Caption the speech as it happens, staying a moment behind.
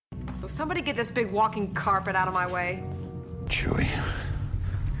somebody get this big walking carpet out of my way? Chewie,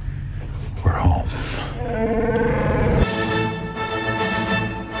 we're home.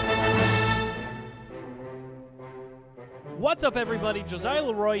 What's up, everybody? Josiah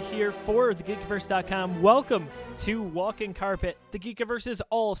LeRoy here for thegeekiverse.com. Welcome to Walking Carpet, the Geekiverse's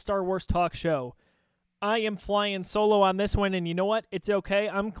all Star Wars talk show. I am flying solo on this one, and you know what? It's okay.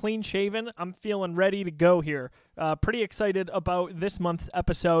 I'm clean shaven. I'm feeling ready to go here. Pretty excited about this month's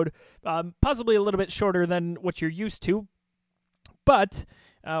episode. Possibly a little bit shorter than what you're used to, but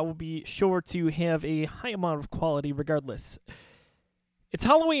we'll be sure to have a high amount of quality regardless. It's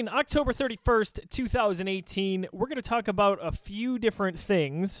Halloween, October 31st, 2018. We're going to talk about a few different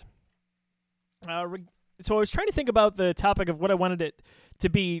things. So I was trying to think about the topic of what I wanted it to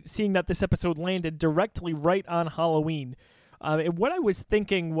be, seeing that this episode landed directly right on Halloween. And what I was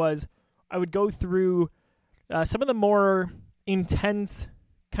thinking was I would go through some of the more intense,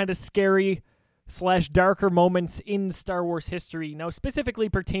 kind of scary / darker moments in Star Wars history. Now, specifically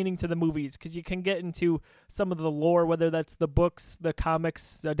pertaining to the movies, because you can get into some of the lore, whether that's the books, the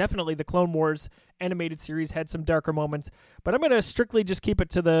comics, definitely the Clone Wars animated series had some darker moments. But I'm going to strictly just keep it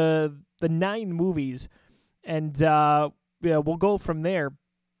to the 9 movies, and we'll go from there.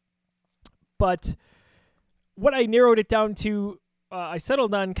 But what I narrowed it down to, I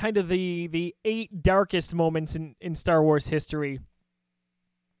settled on kind of the 8 darkest moments in Star Wars history.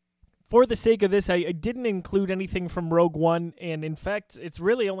 For the sake of this, I didn't include anything from Rogue One, and in fact, it's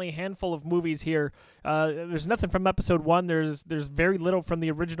really only a handful of movies here. There's nothing from Episode 1. There's very little from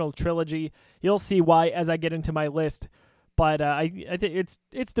the original trilogy. You'll see why as I get into my list. But I think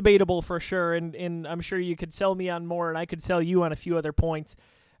it's debatable for sure, and I'm sure you could sell me on more, and I could sell you on a few other points.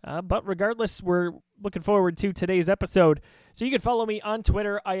 But regardless, we're looking forward to today's episode. So you can follow me on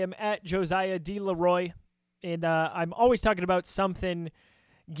Twitter. I am at Josiah D. LeRoy, and I'm always talking about something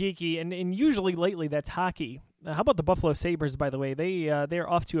geeky, and usually lately that's hockey. How about the Buffalo Sabres, by the way? They're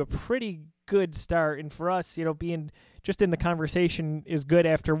off to a pretty good start, and for us, being just in the conversation is good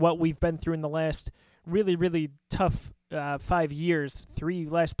after what we've been through in the last really, really tough 5 years, 3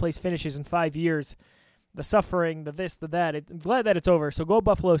 last place finishes in 5 years, the suffering, the this, the that. I'm glad that it's over, so go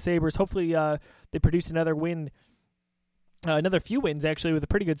Buffalo Sabres. Hopefully they produce another win, another few wins actually, with a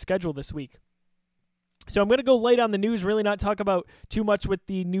pretty good schedule this week. So I'm going to go light on the news, really not talk about too much with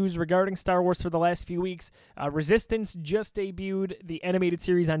the news regarding Star Wars for the last few weeks. Resistance just debuted the animated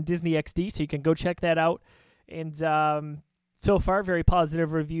series on Disney XD, so you can go check that out. And so far, very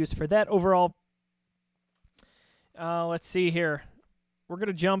positive reviews for that overall. Let's see here. We're going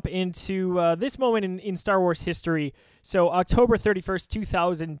to jump into this moment in Star Wars history. So October 31st,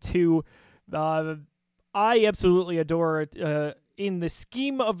 2002, I absolutely adore it. In the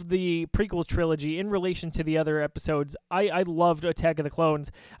scheme of the prequel trilogy, in relation to the other episodes, I loved Attack of the Clones.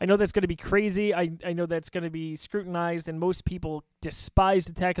 I know that's going to be crazy. I know that's going to be scrutinized, and most people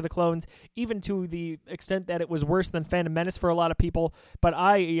despised Attack of the Clones, even to the extent that it was worse than Phantom Menace for a lot of people. But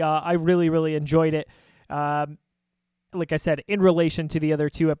I really, really enjoyed it. Like I said, in relation to the other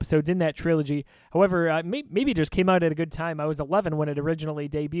 2 episodes in that trilogy. However, maybe it just came out at a good time. I was 11 when it originally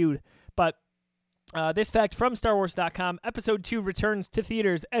debuted. But this fact from StarWars.com, Episode 2 returns to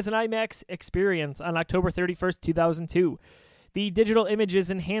theaters as an IMAX experience on October 31st, 2002. The digital image is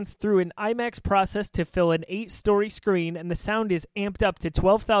enhanced through an IMAX process to fill an 8-story screen, and the sound is amped up to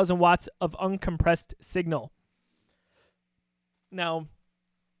 12,000 watts of uncompressed signal. Now,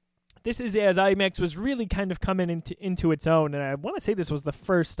 this is as IMAX was really kind of coming into its own, and I want to say this was the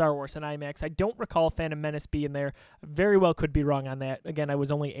first Star Wars in IMAX. I don't recall Phantom Menace being there. Very well could be wrong on that. Again, I was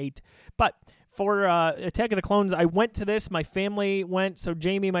only 8. But for Attack of the Clones, I went to this. My family went. So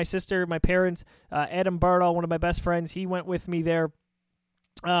Jamie, my sister, my parents, Adam Bardall, one of my best friends, he went with me there.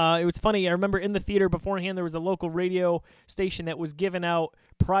 It was funny. I remember in the theater beforehand, there was a local radio station that was giving out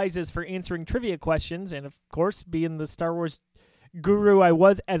prizes for answering trivia questions. And, of course, being the Star Wars guru I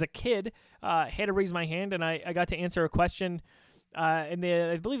was as a kid, had to raise my hand, and I got to answer a question. And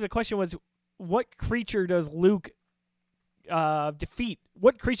I believe the question was, what creature does Luke defeat?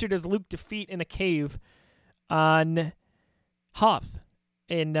 What creature does Luke defeat in a cave on Hoth?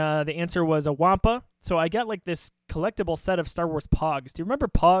 And the answer was a Wampa. So I got like this collectible set of Star Wars Pogs. Do you remember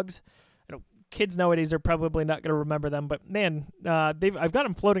Pogs? I don't, kids nowadays are probably not going to remember them, but man, I've got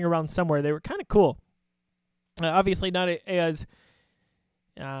them floating around somewhere. They were kind of cool. Obviously not as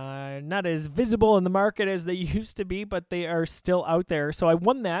visible in the market as they used to be, but they are still out there. So I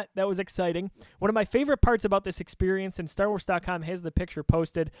won that. That was exciting. One of my favorite parts about this experience, and StarWars.com has the picture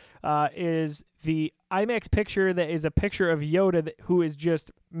posted, is the IMAX picture that is a picture of Yoda who is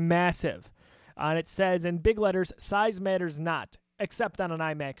just massive. And it says in big letters, "Size matters not. except on an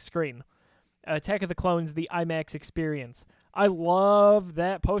IMAX screen. Attack of the Clones, the IMAX experience. I love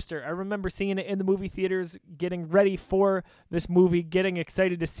that poster. I remember seeing it in the movie theaters, getting ready for this movie, getting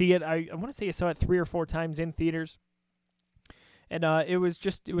excited to see it. I want to say I saw it 3 or 4 times in theaters. And it was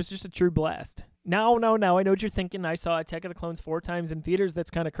just a true blast. Now, I know what you're thinking. I saw Attack of the Clones 4 times in theaters.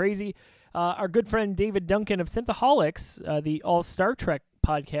 That's kind of crazy. Our good friend David Duncan of Synthaholics, the All Star Trek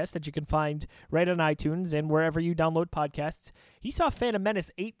podcast that you can find right on iTunes and wherever you download podcasts, he saw Phantom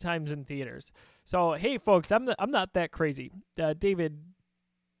Menace 8 times in theaters. So hey, folks, I'm not that crazy. David,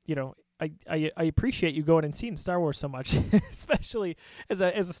 I appreciate you going and seeing Star Wars so much, especially as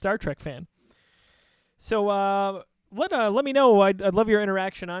a Star Trek fan. So let me know. I'd love your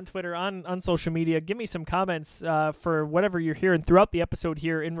interaction on Twitter, on social media. Give me some comments for whatever you're hearing throughout the episode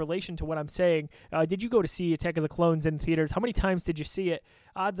here in relation to what I'm saying. Did you go to see Attack of the Clones in theaters? How many times did you see it?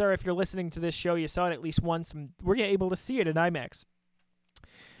 Odds are, if you're listening to this show, you saw it at least once, and were you able to see it in IMAX?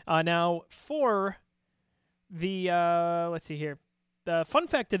 Now, for the, let's see here. The fun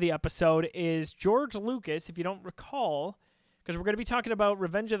fact of the episode is George Lucas, if you don't recall, because we're going to be talking about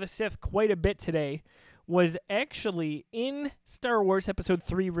Revenge of the Sith quite a bit today, was actually in Star Wars Episode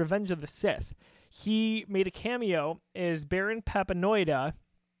 3, Revenge of the Sith. He made a cameo as Baron Papanoida.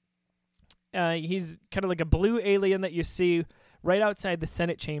 He's kind of like a blue alien that you see right outside the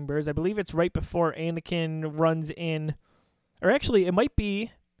Senate chambers. I believe it's right before Anakin runs in. Or actually, it might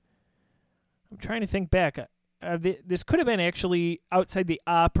be... I'm trying to think back. This could have been actually outside the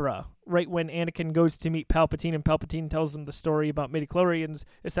opera, right when Anakin goes to meet Palpatine, and Palpatine tells him the story about midichlorians,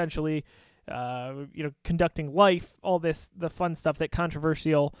 essentially... conducting life, all the fun stuff, that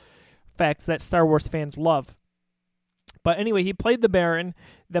controversial facts that Star Wars fans love. But anyway, he played the Baron.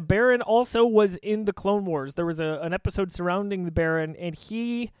 The Baron also was in the Clone Wars. There was an episode surrounding the Baron, and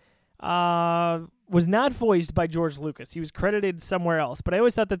he was not voiced by George Lucas. He was credited somewhere else. But I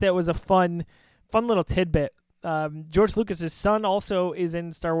always thought that was a fun little tidbit. George Lucas's son also is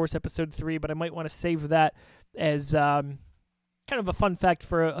in Star Wars Episode 3, but I might want to save that as kind of a fun fact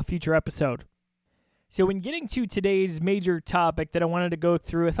for a future episode. So in getting to today's major topic that I wanted to go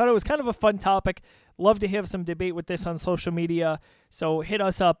through, I thought it was kind of a fun topic. Love to have some debate with this on social media. So hit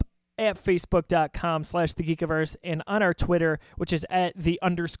us up at facebook.com/thegeekiverse and on our Twitter, which is at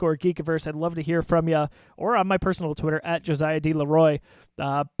 @the_geekiverse. I'd love to hear from you, or on my personal Twitter at Josiah LeRoy.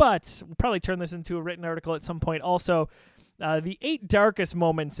 But we'll probably turn this into a written article at some point also. The 8 darkest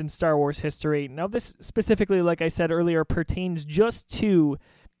moments in Star Wars history. Now, this specifically, like I said earlier, pertains just to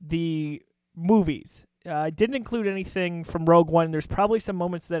the movies. I didn't include anything from Rogue One. There's probably some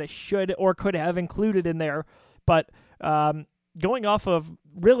moments that I should or could have included in there, but going off of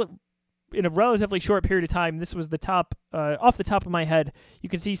in a relatively short period of time, this was the top, off the top of my head. You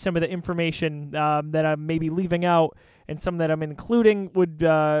can see some of the information that I'm maybe leaving out, and some that I'm including would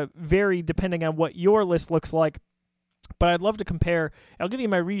vary depending on what your list looks like. But I'd love to compare. I'll give you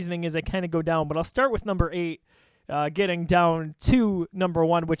my reasoning as I kind of go down, but I'll start with number 8, getting down to number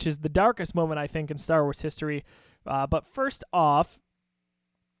 1, which is the darkest moment, I think, in Star Wars history. But first off,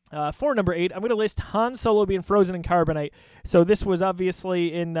 for number 8, I'm going to list Han Solo being frozen in carbonite. So this was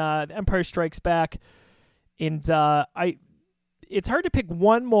obviously in The Empire Strikes Back, and it's hard to pick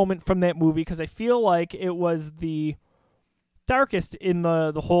one moment from that movie because I feel like it was the darkest in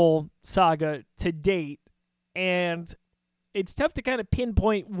the whole saga to date, and it's tough to kind of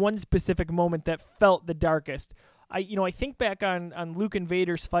pinpoint one specific moment that felt the darkest. I think back on Luke and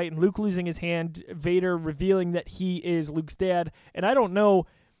Vader's fight, and Luke losing his hand, Vader revealing that he is Luke's dad, and I don't know,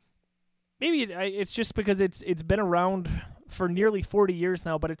 maybe it's just because it's been around for nearly 40 years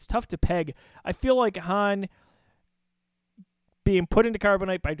now, but it's tough to peg. I feel like Han being put into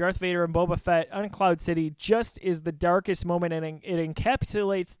carbonite by Darth Vader and Boba Fett on Cloud City just is the darkest moment, and it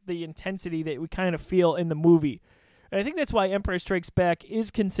encapsulates the intensity that we kind of feel in the movie. And I think that's why Empire Strikes Back is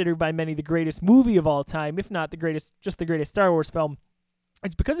considered by many the greatest movie of all time, if not the greatest, just the greatest Star Wars film.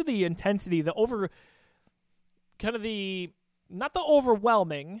 It's because of the intensity, not the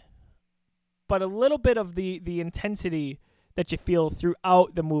overwhelming, but a little bit of the intensity that you feel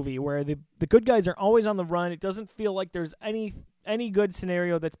throughout the movie, where the good guys are always on the run. It doesn't feel like there's any good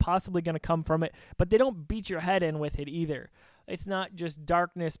scenario that's possibly going to come from it, but they don't beat your head in with it either. It's not just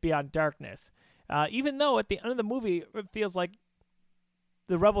darkness beyond darkness. Even though at the end of the movie, it feels like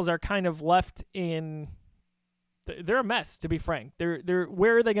the rebels are kind of left in... They're a mess, to be frank. They're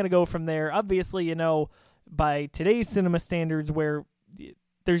where are they going to go from there? Obviously, by today's cinema standards, where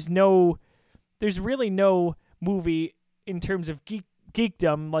there's really no movie in terms of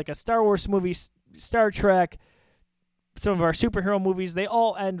geekdom, like a Star Wars movie, Star Trek, some of our superhero movies, they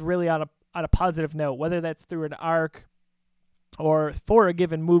all end really on a positive note, whether that's through an arc or for a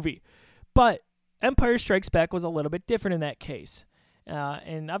given movie. But Empire Strikes Back was a little bit different in that case.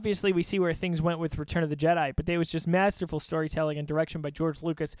 And obviously we see where things went with Return of the Jedi, but it was just masterful storytelling and direction by George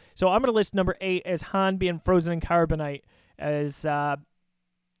Lucas. So I'm going to list number 8 as Han being frozen in carbonite as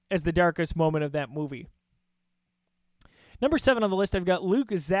the darkest moment of that movie. Number 7 on the list, I've got Luke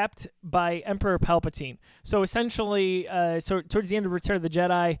zapped by Emperor Palpatine. So essentially, towards the end of Return of the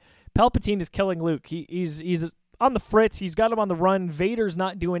Jedi, Palpatine is killing Luke. He's on the fritz. He's got him on the run. Vader's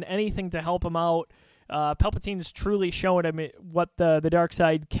not doing anything to help him out. Palpatine is truly showing him what the dark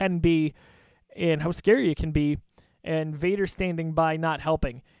side can be and how scary it can be, and Vader standing by not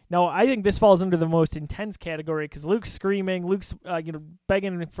helping. Now, I think this falls under the most intense category because Luke's screaming, Luke's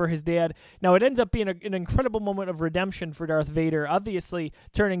begging for his dad. Now, it ends up being an incredible moment of redemption for Darth Vader, obviously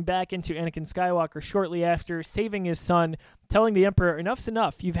turning back into Anakin Skywalker shortly after, saving his son, telling the Emperor, enough's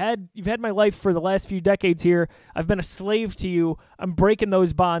enough. You've had my life for the last few decades here. I've been a slave to you. I'm breaking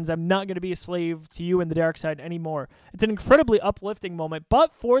those bonds. I'm not going to be a slave to you and the dark side anymore. It's an incredibly uplifting moment,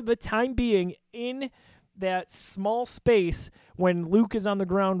 but for the time being, in that small space when Luke is on the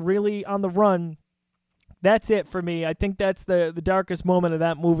ground, really on the run, that's it for me. I think that's the darkest moment of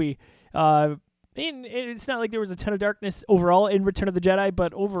that movie. And it's not like there was a ton of darkness overall in Return of the Jedi,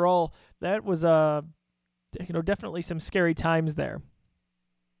 but overall that was definitely some scary times there.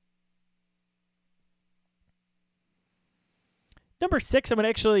 Number 6, I'm going to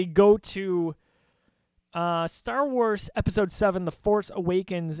actually go to Star Wars Episode 7, The Force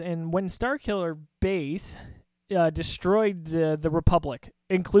Awakens, and when Starkiller Base destroyed the Republic,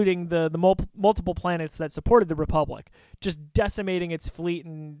 including the multiple planets that supported the Republic, just decimating its fleet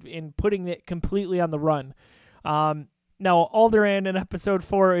and putting it completely on the run. Now, Alderaan in Episode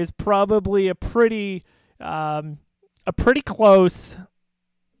 4 is probably a pretty close.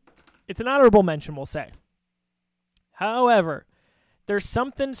 It's an honorable mention, we'll say. However, there's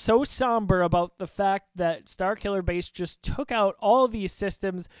something so somber about the fact that Starkiller Base just took out all of these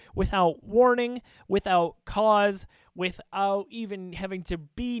systems without warning, without cause, without even having to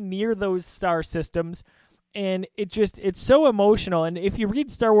be near those star systems. And it's so emotional. And if you read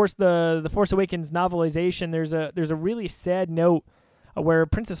Star Wars The Force Awakens novelization, there's a really sad note where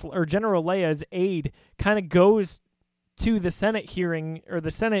General Leia's aide kind of goes to the Senate hearing or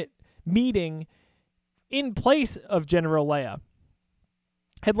the Senate meeting in place of General Leia.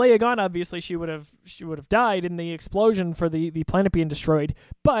 Had Leia gone, obviously she would have died in the explosion for the planet being destroyed.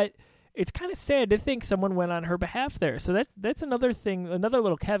 But it's kind of sad to think someone went on her behalf there. So that's another thing, another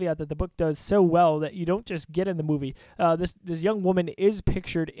little caveat that the book does so well that you don't just get in the movie. This young woman is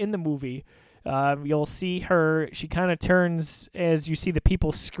pictured in the movie. You'll see her. She kind of turns as you see the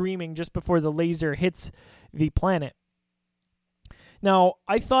people screaming just before the laser hits the planet. Now,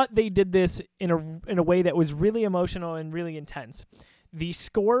 I thought they did this in a way that was really emotional and really intense. The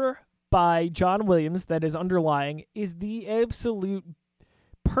score by John Williams that is underlying is the absolute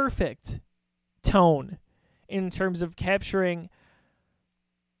perfect tone in terms of capturing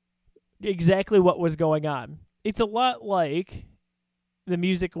exactly what was going on. It's a lot like the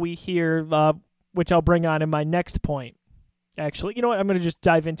music we hear, which I'll bring on in my next point. Actually, you know what? I'm going to just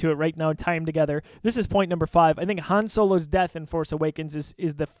dive into it right now and tie them together. This is point number 5. I think Han Solo's death in Force Awakens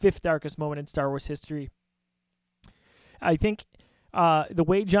is the 5th darkest moment in Star Wars history. I think the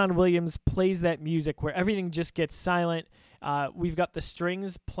way John Williams plays that music where everything just gets silent, we've got the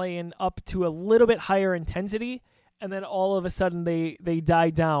strings playing up to a little bit higher intensity, and then all of a sudden they die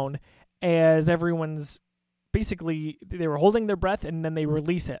down as everyone's basically, they were holding their breath and then they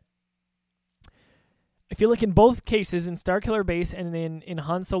release it. I feel like in both cases, in Starkiller Base and in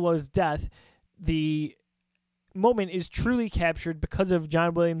Han Solo's death, the moment is truly captured because of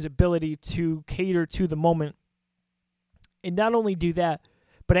John Williams' ability to cater to the moment. And not only do that,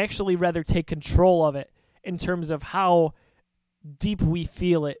 but actually rather take control of it in terms of how deep we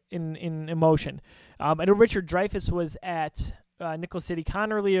feel it in emotion. I know Richard Dreyfuss was at Nicholas City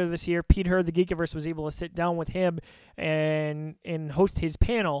Con earlier this year. Pete Hurd, the Geekiverse, was able to sit down with him and host his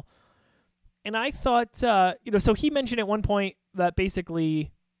panel. And I thought, so he mentioned at one point that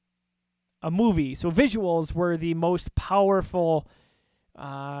basically a movie, so visuals were the most powerful,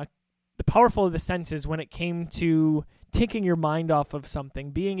 the powerful of the senses when it came to taking your mind off of something,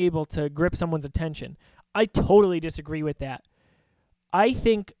 being able to grip someone's attention. I totally disagree with that. I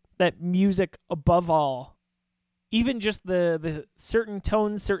think that music, above all, even just the certain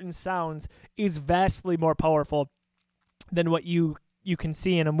tones, certain sounds, is vastly more powerful than what you can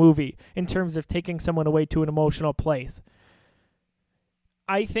see in a movie in terms of taking someone away to an emotional place.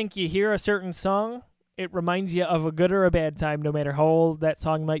 I think you hear a certain song, it reminds you of a good or a bad time, no matter how old that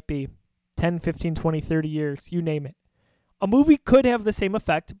song might be. 10, 15, 20, 30 years, you name it. a movie could have the same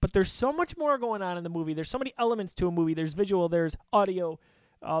effect, but there's so much more going on in the movie. There's so many elements to a movie. There's visual, there's audio.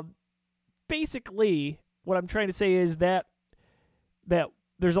 Basically, what I'm trying to say is that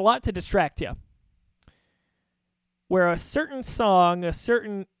there's a lot to distract you. Where a certain song, a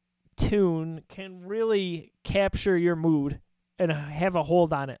certain tune can really capture your mood and have a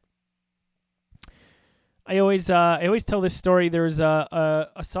hold on it. I always tell this story. There's a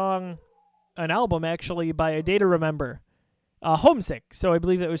song, an album actually by A Day to Remember, Homesick. So I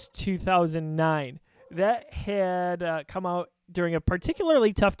believe that was 2009. That had come out during a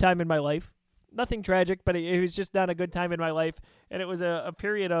particularly tough time in my life. Nothing tragic, but it was just not a good time in my life. And it was a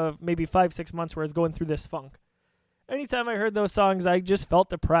period of maybe 5-6 months where I was going through this funk. Anytime I heard those songs, I just felt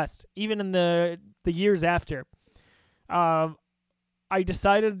depressed, even in the years after. I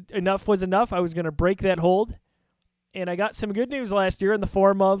decided enough was enough. I was going to break that hold. And I got some good news last year in the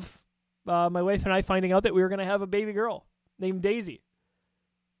form of my wife and I finding out that we were going to have a baby girl named Daisy.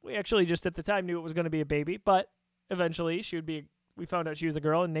 We actually just at the time knew it was going to be a baby, but eventually we found out she was a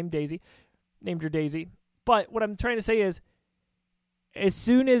girl and named her Daisy. But what I'm trying to say is, as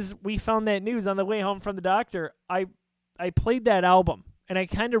soon as we found that news on the way home from the doctor, I played that album, and I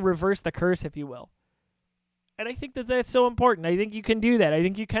kind of reversed the curse, if you will. And I think that that's so important. I think you can do that. I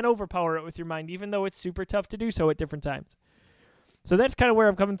think you can overpower it with your mind, even though it's super tough to do so at different times. So that's kind of where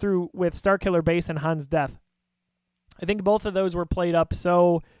I'm coming through with Starkiller Base and Han's death. I think both of those were played up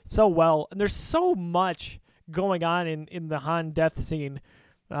so well. And there's so much going on in the Han death scene.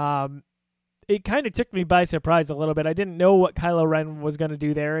 It kind of took me by surprise a little bit. I didn't know what Kylo Ren was going to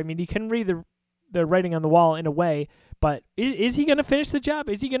do there. I mean, you can read the writing on the wall in a way, but is he going to finish the job?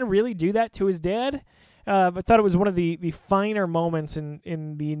 Is he going to really do that to his dad? I thought it was one of the finer moments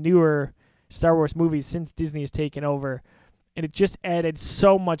in the newer Star Wars movies since Disney has taken over. And it just added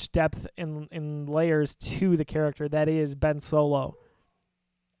so much depth and layers to the character that is Ben Solo.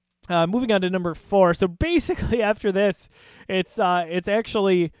 Moving on to number 4. So basically after this, it's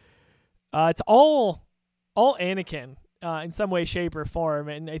actually it's all Anakin in some way, shape, or form.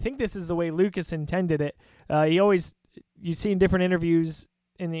 And I think this is the way Lucas intended it. You see in different interviews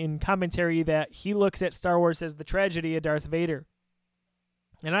in commentary that he looks at Star Wars as the tragedy of Darth Vader.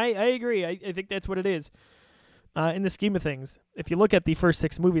 And I agree. I think that's what it is. In the scheme of things, if you look at the first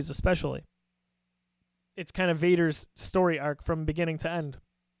 6 movies especially, it's kind of Vader's story arc from beginning to end.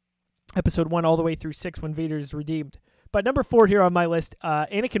 Episode 1 all the way through 6 when Vader is redeemed. But number 4 here on my list,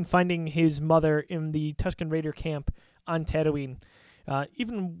 Anakin finding his mother in the Tusken Raider camp on Tatooine.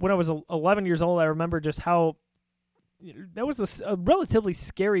 Even when I was 11 years old, I remember just how that was a relatively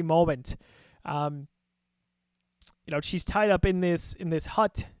scary moment. She's tied up in this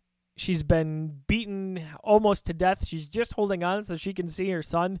hut. She's been beaten almost to death. She's just holding on so she can see her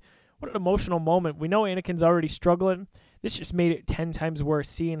son. What an emotional moment. We know Anakin's already struggling. This just made it 10 times worse,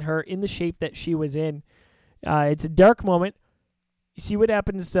 seeing her in the shape that she was in. It's a dark moment. You see what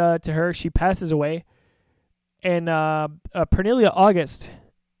happens to her. She passes away. And Pernelia August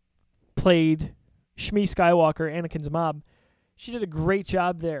played Shmi Skywalker, Anakin's mom. She did a great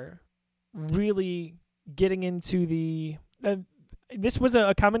job there, really getting into the... this was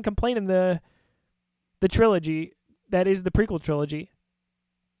a common complaint in the trilogy, that is the prequel trilogy,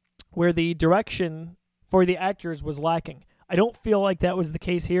 where the direction for the actors was lacking. I don't feel like that was the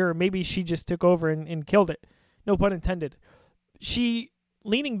case here, or maybe she just took over and killed it. No pun intended. She,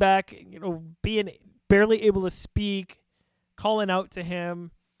 leaning back, being barely able to speak, calling out to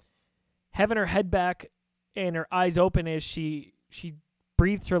him, having her head back and her eyes open as she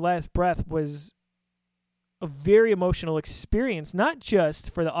breathed her last breath was a very emotional experience, not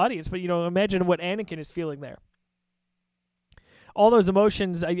just for the audience, but, imagine what Anakin is feeling there. All those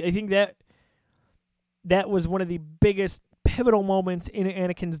emotions, I think that was one of the biggest pivotal moments in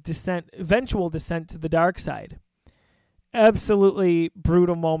Anakin's eventual descent to the dark side. Absolutely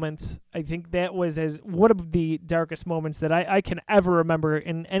brutal moments. I think that was one of the darkest moments that I can ever remember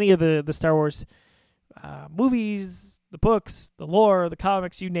in any of the Star Wars movies, the books, the lore, the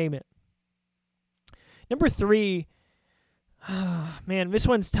comics, you name it. Number 3, man, this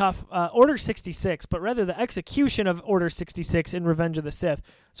one's tough. Order 66, but rather the execution of Order 66 in Revenge of the Sith.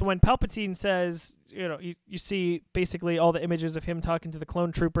 So when Palpatine says, you see basically all the images of him talking to the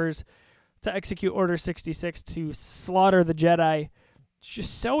clone troopers to execute Order 66 to slaughter the Jedi. It's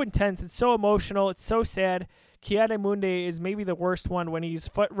just so intense. It's so emotional. It's so sad. Ki-Adi-Mundi is maybe the worst one. When he's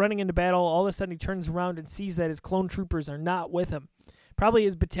running into battle, all of a sudden he turns around and sees that his clone troopers are not with him. Probably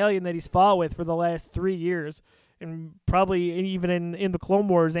his battalion that he's fought with for the last 3 years, and probably even in the Clone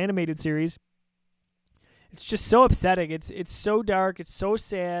Wars animated series. It's just so upsetting. It's so dark. It's so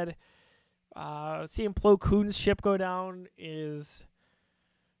sad. Seeing Plo Koon's ship go down is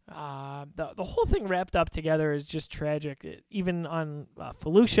the whole thing wrapped up together is just tragic. Even on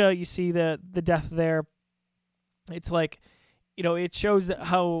Felucia, you see the death there. It's like, it shows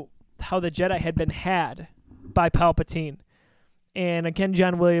how the Jedi had been had by Palpatine. And again,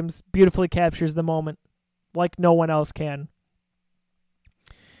 John Williams beautifully captures the moment like no one else can.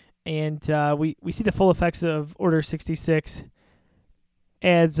 And we see the full effects of Order 66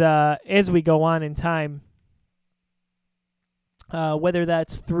 as we go on in time. Whether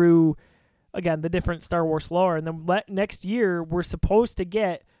that's through, again, the different Star Wars lore. And then next year, we're supposed to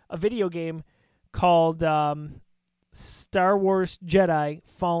get a video game called Star Wars Jedi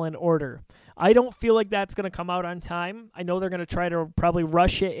Fallen Order. I don't feel like that's going to come out on time. I know they're going to try to probably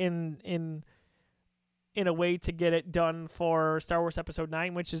rush it in a way to get it done for Star Wars Episode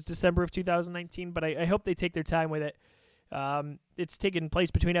 9, which is December of 2019, but I hope they take their time with it. It's taking place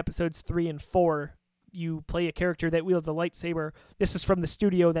between Episodes 3 and 4. You play a character that wields a lightsaber. This is from the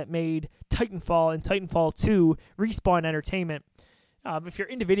studio that made Titanfall and Titanfall 2, Respawn Entertainment. If you're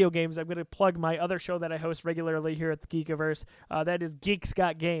into video games, I'm going to plug my other show that I host regularly here at the Geekiverse. That is Geeks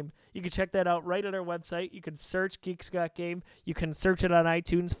Got Game. You can check that out right at our website. You can search Geeks Got Game. You can search it on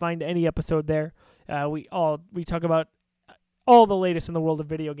iTunes, find any episode there. We talk about all the latest in the world of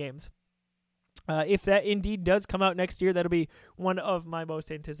video games. If that indeed does come out next year, that'll be one of my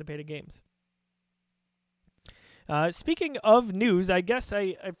most anticipated games. Speaking of news, I guess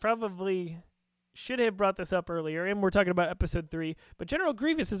I probably should have brought this up earlier, and we're talking about Episode 3, but General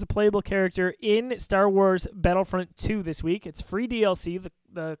Grievous is a playable character in Star Wars Battlefront 2 this week. It's free DLC.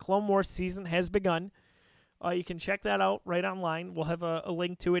 The Clone Wars season has begun. You can check that out right online. We'll have a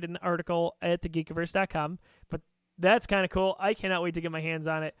link to it in the article at thegeekiverse.com, but that's kind of cool. I cannot wait to get my hands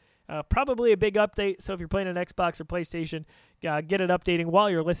on it. Probably a big update, so if you're playing an Xbox or PlayStation, get it updating while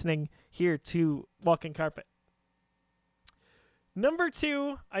you're listening here to Walking Carpet. Number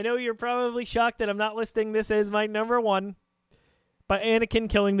 2, I know you're probably shocked that I'm not listing this as my number 1, but Anakin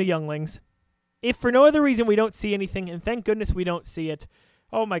killing the younglings. If for no other reason we don't see anything, and thank goodness we don't see it.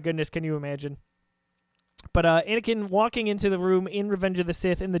 Oh my goodness, can you imagine? But Anakin walking into the room in Revenge of the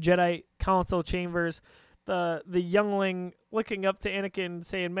Sith in the Jedi Council chambers, the youngling looking up to Anakin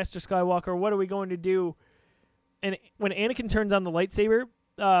saying, Master Skywalker, what are we going to do? And when Anakin turns on the lightsaber,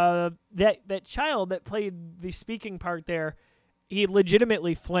 that child that played the speaking part there, he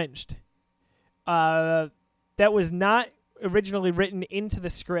legitimately flinched. That was not originally written into the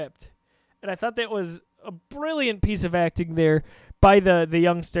script. And I thought that was a brilliant piece of acting there by the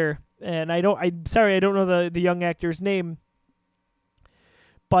youngster. And I'm sorry, I don't know the young actor's name.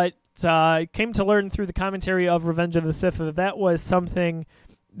 But I came to learn through the commentary of Revenge of the Sith that was something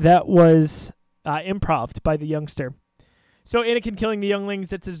that was improv'd by the youngster. So Anakin killing the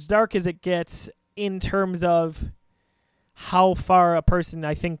younglings, it's as dark as it gets in terms of how far a person,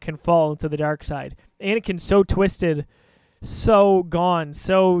 I think, can fall into the dark side. Anakin's so twisted, so gone,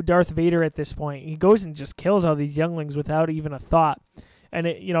 so Darth Vader at this point. He goes and just kills all these younglings without even a thought. And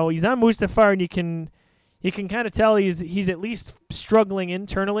he's on Mustafar, and you can kind of tell he's at least struggling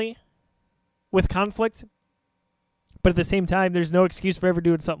internally with conflict. But at the same time, there's no excuse for ever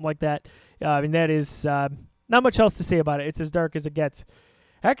doing something like that. That is not much else to say about it. It's as dark as it gets.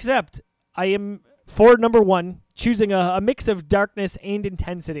 Except I am, for number 1, choosing a mix of darkness and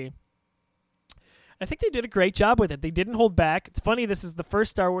intensity. I think they did a great job with it. They didn't hold back. It's funny, this is the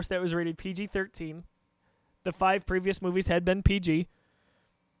first Star Wars that was rated PG-13. The 5 previous movies had been PG.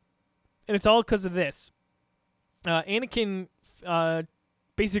 And it's all because of this. Anakin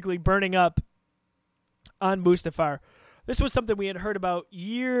basically burning up on Mustafar. This was something we had heard about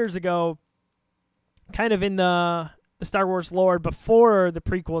years ago, kind of in the Star Wars lore before the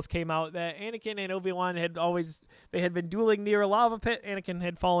prequels came out, that Anakin and Obi-Wan had been dueling near a lava pit. Anakin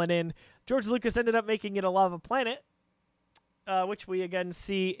had fallen in. George Lucas ended up making it a lava planet, which we again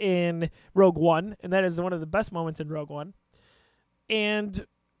see in Rogue One, and that is one of the best moments in Rogue One. And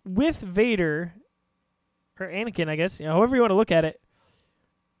with Vader, or Anakin, I guess, however you want to look at it,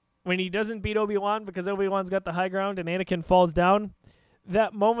 when he doesn't beat Obi-Wan because Obi-Wan's got the high ground and Anakin falls down,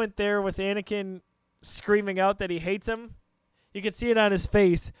 that moment there with Anakin screaming out that he hates him, you can see it on his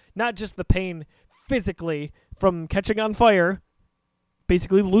face, not just the pain physically from catching on fire,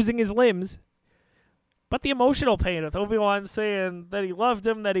 basically losing his limbs, but the emotional pain with Obi-Wan saying that he loved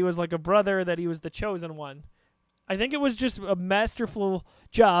him, that he was like a brother, that he was the chosen one. I think it was just a masterful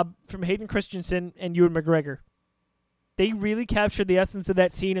job from Hayden Christensen and Ewan McGregor. They really captured the essence of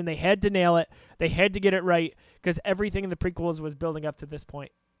that scene, and they had to nail it. They had to get it right, because everything in the prequels was building up to this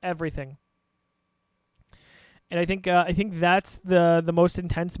point. Everything. And I think that's the most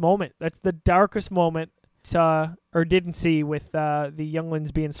intense moment. That's the darkest moment saw or didn't see with the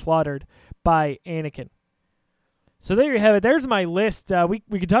younglings being slaughtered by Anakin. So there you have it. There's my list. We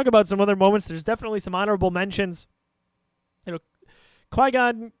could talk about some other moments. There's definitely some honorable mentions.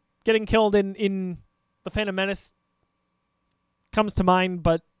 Qui-Gon getting killed in The Phantom Menace comes to mind,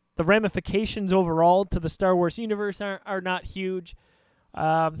 but the ramifications overall to the Star Wars universe are not huge.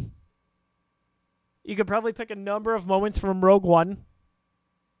 You could probably pick a number of moments from Rogue One.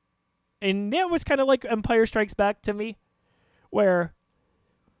 And it was kind of like Empire Strikes Back to me, where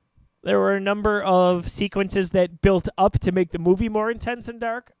there were a number of sequences that built up to make the movie more intense and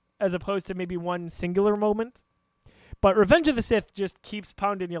dark, as opposed to maybe one singular moment. But Revenge of the Sith just keeps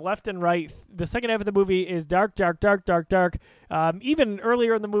pounding you left and right. The second half of the movie is dark, dark, dark, dark, dark. Even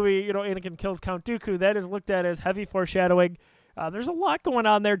earlier in the movie, Anakin kills Count Dooku. That is looked at as heavy foreshadowing. There's a lot going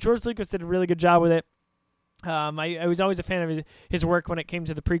on there. George Lucas did a really good job with it. I was always a fan of his work when it came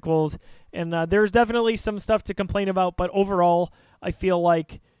to the prequels. And there's definitely some stuff to complain about. But overall, I feel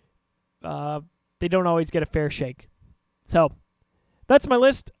like they don't always get a fair shake. So that's my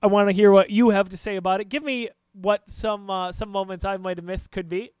list. I want to hear what you have to say about it. Give me what some moments I might have missed could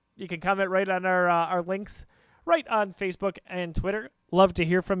be. You can comment right on our links right on Facebook and Twitter. Love to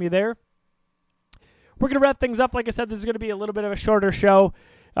hear from you there. We're going to wrap things up. Like I said, this is going to be a little bit of a shorter show.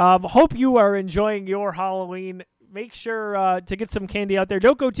 Hope you are enjoying your Halloween. Make sure to get some candy out there.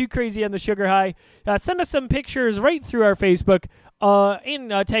 Don't go too crazy on the sugar high. Send us some pictures right through our Facebook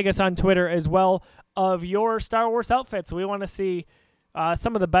and tag us on Twitter as well of your Star Wars outfits. We want to see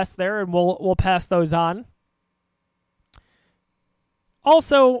some of the best there, and we'll pass those on.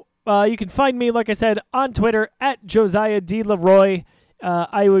 Also, you can find me, like I said, on Twitter at Josiah LeRoy.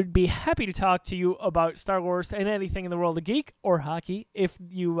 I would be happy to talk to you about Star Wars and anything in the world of geek or hockey if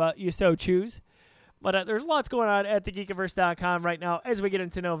you so choose. But there's lots going on at thegeekiverse.com right now as we get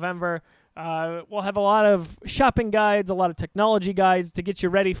into November. We'll have a lot of shopping guides, a lot of technology guides to get you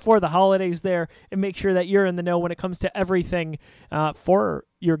ready for the holidays there and make sure that you're in the know when it comes to everything for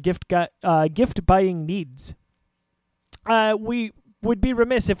your gift buying needs. We would be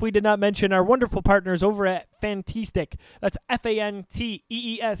remiss if we did not mention our wonderful partners over at Fanteestic. That's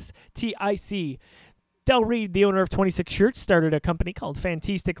Fanteestic. Del Reed, the owner of 26 Shirts, started a company called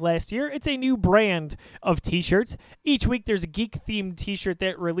Fanteestic last year. It's a new brand of T-shirts. Each week there's a geek-themed T-shirt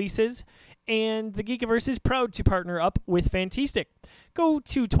that releases, and the Geekiverse is proud to partner up with Fanteestic. Go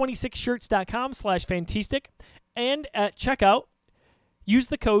to 26shirts.com/Fanteestic, and at checkout, use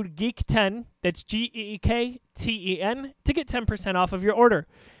the code GEEK10, that's GEEKTEN, to get 10% off of your order.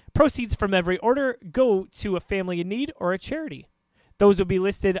 Proceeds from every order go to a family in need or a charity. Those will be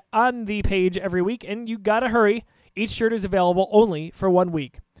listed on the page every week, and you gotta hurry. Each shirt is available only for 1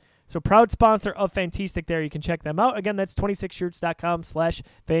 week. So proud sponsor of Fanteestic there. You can check them out. Again, that's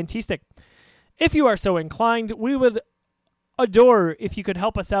 26shirts.com/Fanteestic. If you are so inclined, we would adore if you could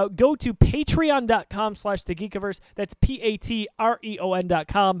help us out. Go to patreon.com/thegeekiverse. That's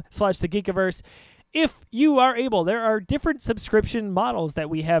patreon.com/thegeekiverse. If you are able, there are different subscription models that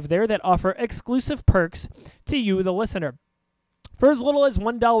we have there that offer exclusive perks to you, the listener. For as little as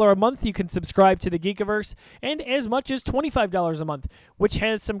 $1 a month, you can subscribe to the Geekiverse, and as much as $25 a month, which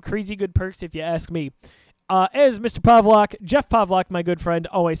has some crazy good perks if you ask me. As Mr. Pavlak, Jeff Pavlak, my good friend,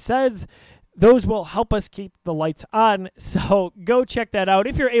 always says, those will help us keep the lights on, so go check that out.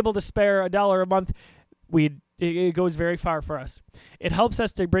 If you're able to spare $1 a month, it goes very far for us. It helps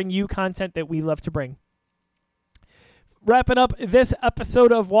us to bring you content that we love to bring. Wrapping up this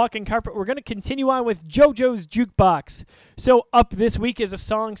episode of Walking Carpet, we're going to continue on with JoJo's Jukebox. So up this week is a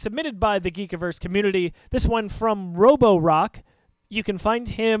song submitted by the Geekiverse community. This one from Robo Roc. You can find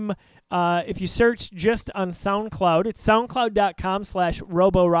him if you search just on SoundCloud. It's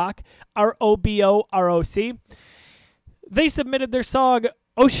soundcloud.com/Robo Roc, ROBOROC. They submitted their song,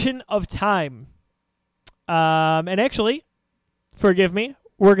 Ocean of Time. And actually, forgive me,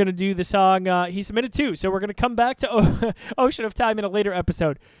 we're going to do the song he submitted too. So we're going to come back to Ocean of Time in a later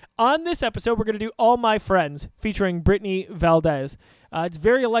episode. On this episode, we're going to do All My Friends featuring Brittany Valdez. It's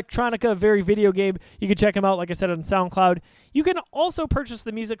very electronica, very video game. You can check them out, like I said, on SoundCloud. You can also purchase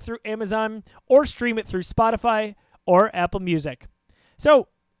the music through Amazon or stream it through Spotify or Apple Music. So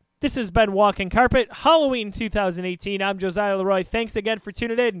this has been Walking Carpet, Halloween 2018. I'm Josiah LeRoy. Thanks again for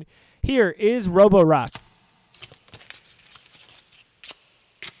tuning in. Here is Robo Roc.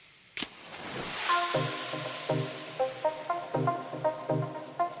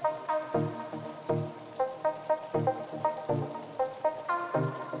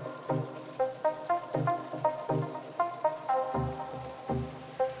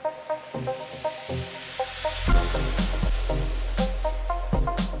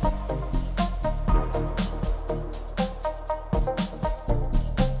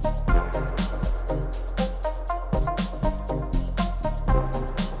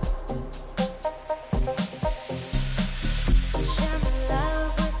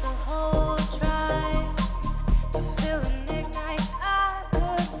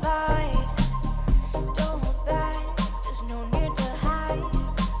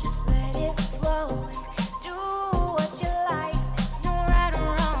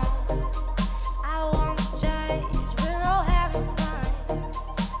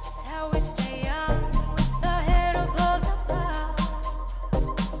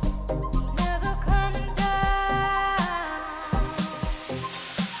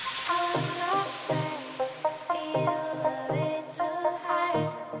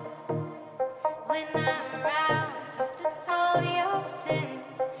 when I'm around. So dissolve your sins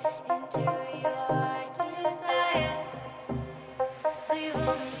into your desire. Leave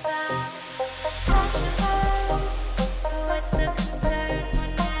them about. Don't you worry, what's the concern?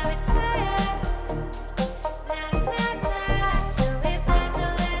 We're never tired. Nah, nah, nah. So we plays a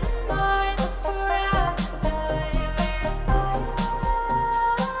little more before out the door.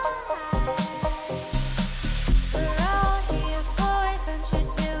 We're all here for adventure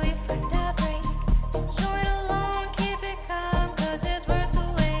till we find our break. So join along, keep it calm, 'cause it's worth the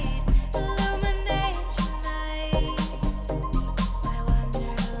wait. Illuminate your night. Why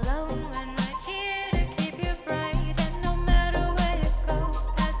wander alone when we're here to keep you bright? And no matter where you go,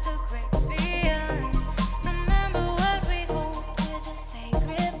 past the great beyond, remember what we hold is a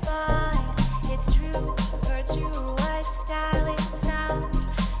sacred bond. It's true, virtue, our style and sound.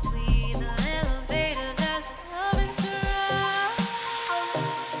 We the elevators as love and surround.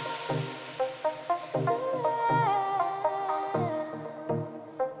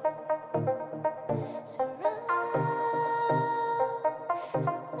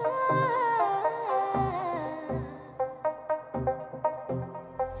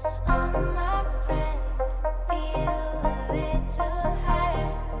 All my friends feel a little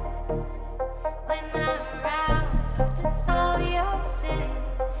higher when I'm around. So dissolve your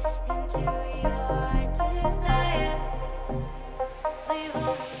sins into your desire. Leave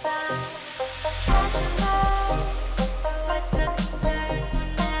 'em